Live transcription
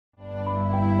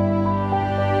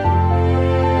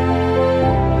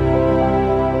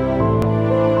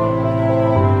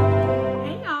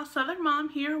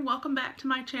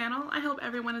my channel. I hope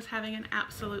everyone is having an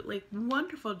absolutely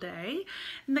wonderful day.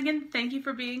 And again, thank you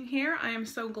for being here. I am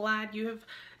so glad you have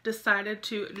decided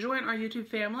to join our YouTube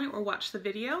family or watch the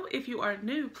video. If you are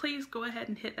new, please go ahead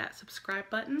and hit that subscribe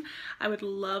button. I would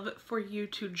love for you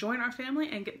to join our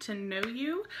family and get to know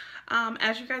you.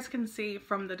 As you guys can see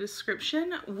from the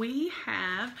description, we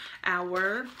have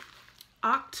our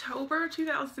October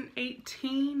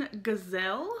 2018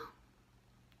 Guzel.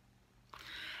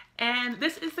 And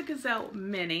this is the Guzel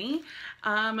Mini.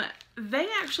 They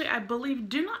actually, I believe,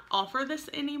 do not offer this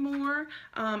anymore.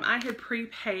 I had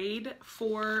prepaid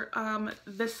for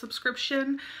this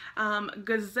subscription.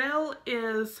 Guzel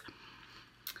is,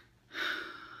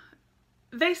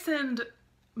 they send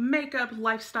makeup,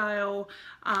 lifestyle,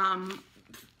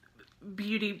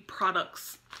 beauty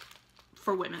products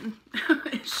for women.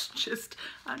 It's just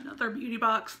another beauty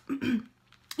box.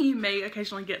 You may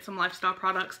occasionally get some lifestyle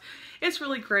products. It's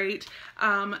really great.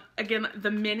 Again,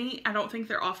 the mini, I don't think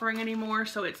they're offering anymore,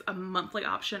 so it's a monthly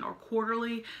option or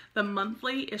quarterly. The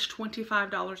monthly is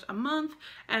 $25 a month,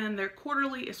 and then their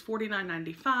quarterly is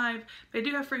 $49.95. They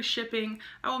do have free shipping.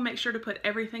 I will make sure to put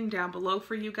everything down below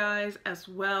for you guys, as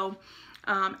well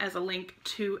as a link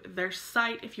to their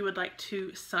site if you would like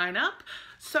to sign up.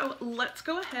 So let's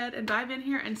go ahead and dive in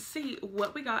here and see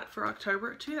what we got for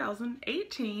October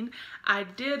 2018. I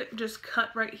did just cut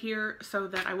right here so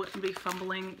that I wouldn't be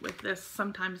fumbling with this.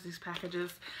 Sometimes these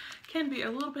packages can be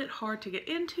a little bit hard to get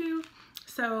into.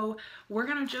 So we're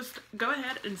gonna just go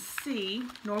ahead and see.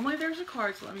 Normally there's a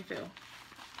card, so let me feel.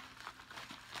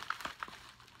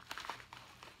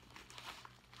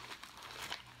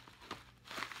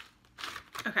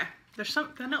 Okay, there's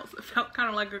something else that felt kind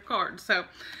of like a card. So,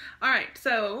 alright,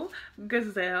 so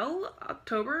Guzel,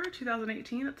 October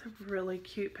 2018. That's a really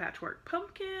cute patchwork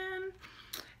pumpkin.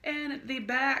 And the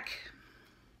back,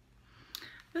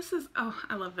 this is, oh,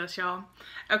 I love this, y'all.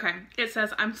 Okay, it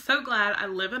says, "I'm so glad I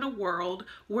live in a world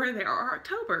where there are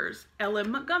Octobers,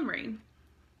 Ellen Montgomery."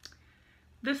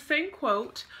 This same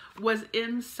quote was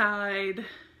inside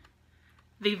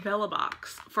the Vella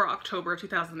box for October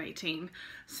 2018.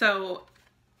 So,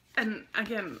 and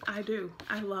again, I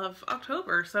love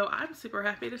October, so I'm super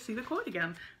happy to see the quote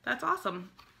again. That's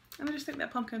awesome. And I just think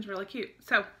that pumpkin's really cute.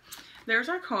 So there's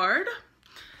our card.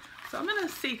 So I'm gonna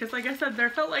see, because like I said, there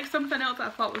felt like something else I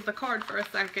thought was the card for a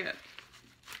second.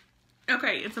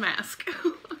 Okay, it's a mask.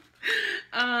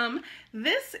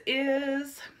 This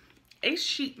is a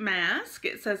sheet mask.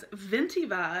 It says Venti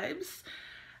Vibes.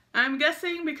 I'm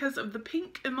guessing because of the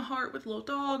pink in the heart with a little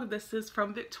dog, this is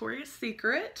from Victoria's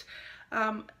Secret.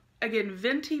 Again,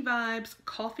 Venti Vibes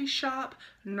Coffee Shop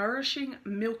Nourishing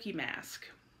Milky Mask.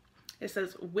 It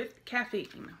says with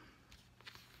caffeine.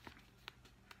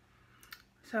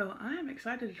 So I'm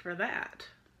excited for that.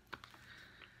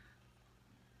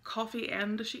 Coffee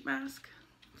and a sheet mask.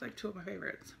 It's like two of my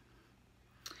favorites.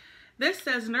 This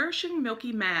says Nourishing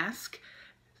Milky Mask.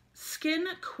 Skin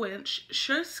Quench.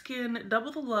 Show skin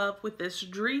double the love with this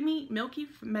dreamy milky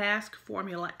mask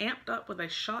formula amped up with a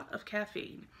shot of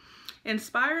caffeine.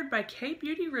 Inspired by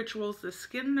K-Beauty rituals, the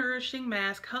skin nourishing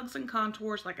mask hugs and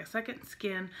contours like a second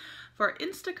skin for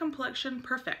insta complexion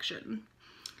perfection.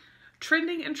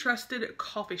 Trending and trusted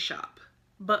coffee shop.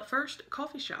 But first,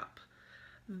 coffee shop.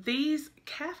 These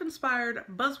calf-inspired,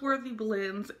 buzzworthy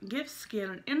blends give skin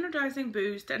an energizing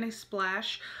boost and a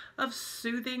splash of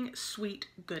soothing, sweet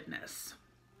goodness.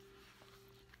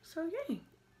 So yay,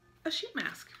 a sheet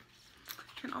mask.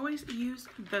 Can always use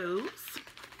those.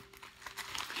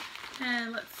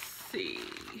 And let's see.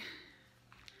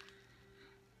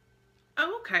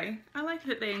 Oh, okay. I like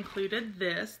that they included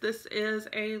this. This is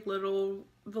the little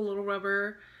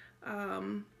rubber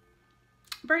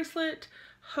bracelet.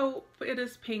 Hope. It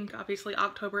is pink. Obviously,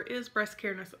 October is Breast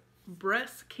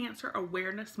Cancer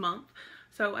Awareness Month.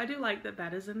 So I do like that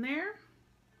that is in there.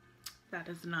 That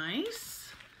is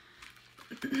nice.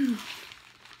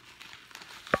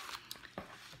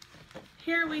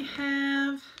 Here we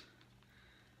have,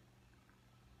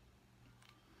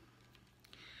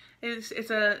 it's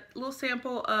a little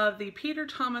sample of the Peter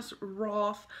Thomas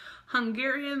Roth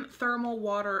Hungarian Thermal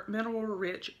Water Mineral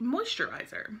Rich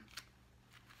Moisturizer.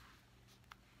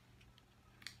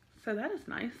 So that is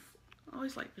nice. I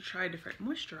always like to try different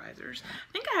moisturizers.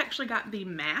 I think I actually got the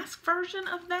mask version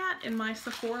of that in my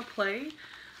Sephora Play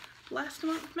last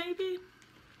month, maybe.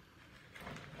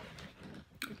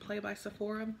 Play by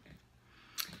Sephora.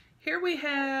 Here we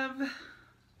have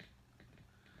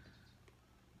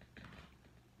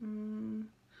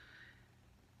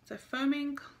it's a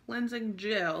foaming cleansing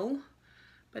gel,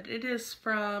 but it is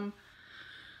from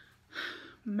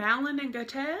Malin and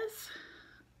Gattez.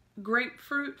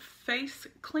 Grapefruit face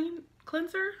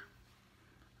cleanser.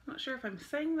 I'm not sure if I'm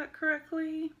saying that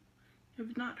correctly.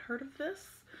 I've not heard of this,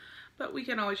 but we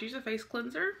can always use a face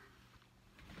cleanser.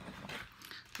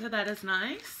 So that is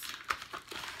nice.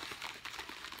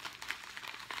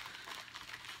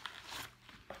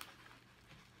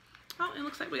 Oh, it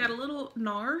looks like we got a little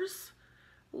NARS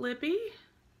lippy.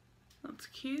 That's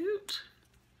cute.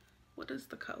 What is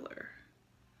the color?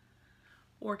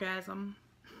 Orgasm.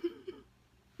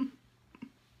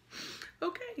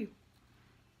 Okay.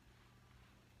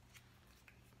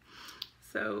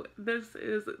 So this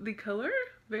is the color.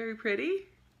 Very pretty.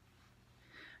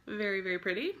 Very, very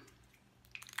pretty.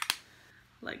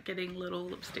 Like getting little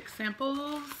lipstick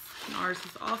samples. NARS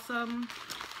is awesome.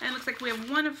 And it looks like we have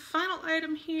one final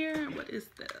item here. What is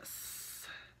this?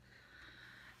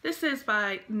 This is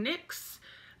by NYX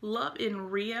Love in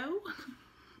Rio.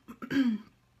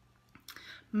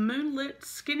 Moonlit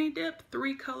Skinny Dip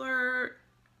 3-color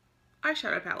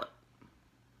eyeshadow palette.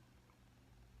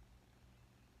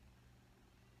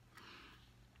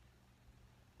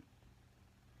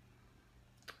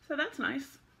 So that's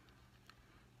nice.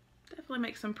 Definitely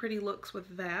make some pretty looks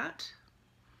with that.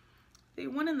 The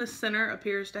one in the center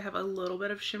appears to have a little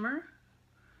bit of shimmer.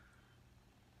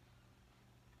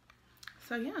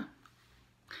 So yeah.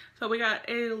 So we got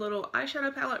a little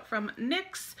eyeshadow palette from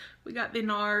NYX. We got the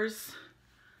NARS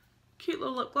cute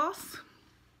little lip gloss.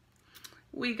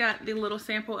 We got the little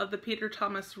sample of the Peter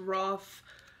Thomas Roth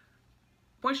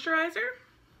moisturizer.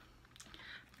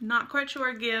 Not quite sure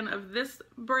again of this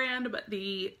brand, but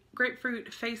the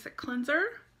Grapefruit Face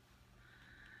Cleanser.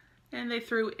 And they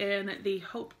threw in the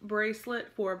Hope Bracelet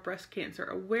for breast cancer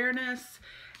awareness.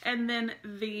 And then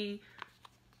the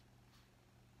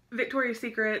Victoria's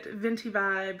Secret Venti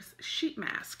Vibes Sheet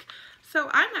Mask. So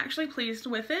I'm actually pleased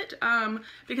with it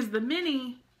because the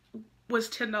mini was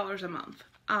 $10 a month.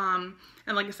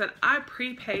 And like I said, I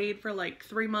prepaid for like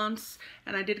 3 months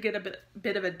and I did get a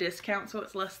bit of a discount, so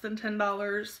it's less than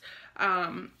 $10.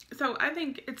 So I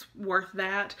think it's worth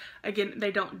that. Again,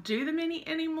 they don't do the mini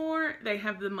anymore. They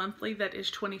have the monthly that is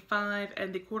 $25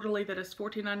 and the quarterly that is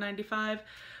 $49.95.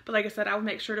 But like I said, I'll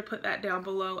make sure to put that down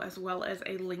below as well as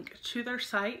a link to their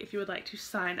site if you would like to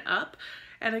sign up.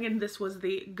 And again, this was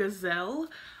the Guzel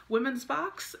women's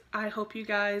box. I hope you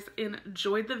guys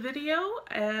enjoyed the video,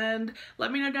 and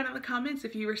let me know down in the comments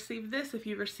if you received this, if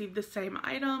you received the same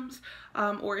items,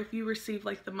 or if you received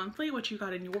like the monthly, what you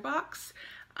got in your box.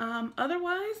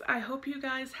 Otherwise, I hope you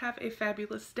guys have a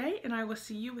fabulous day, and I will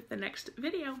see you with the next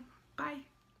video. Bye.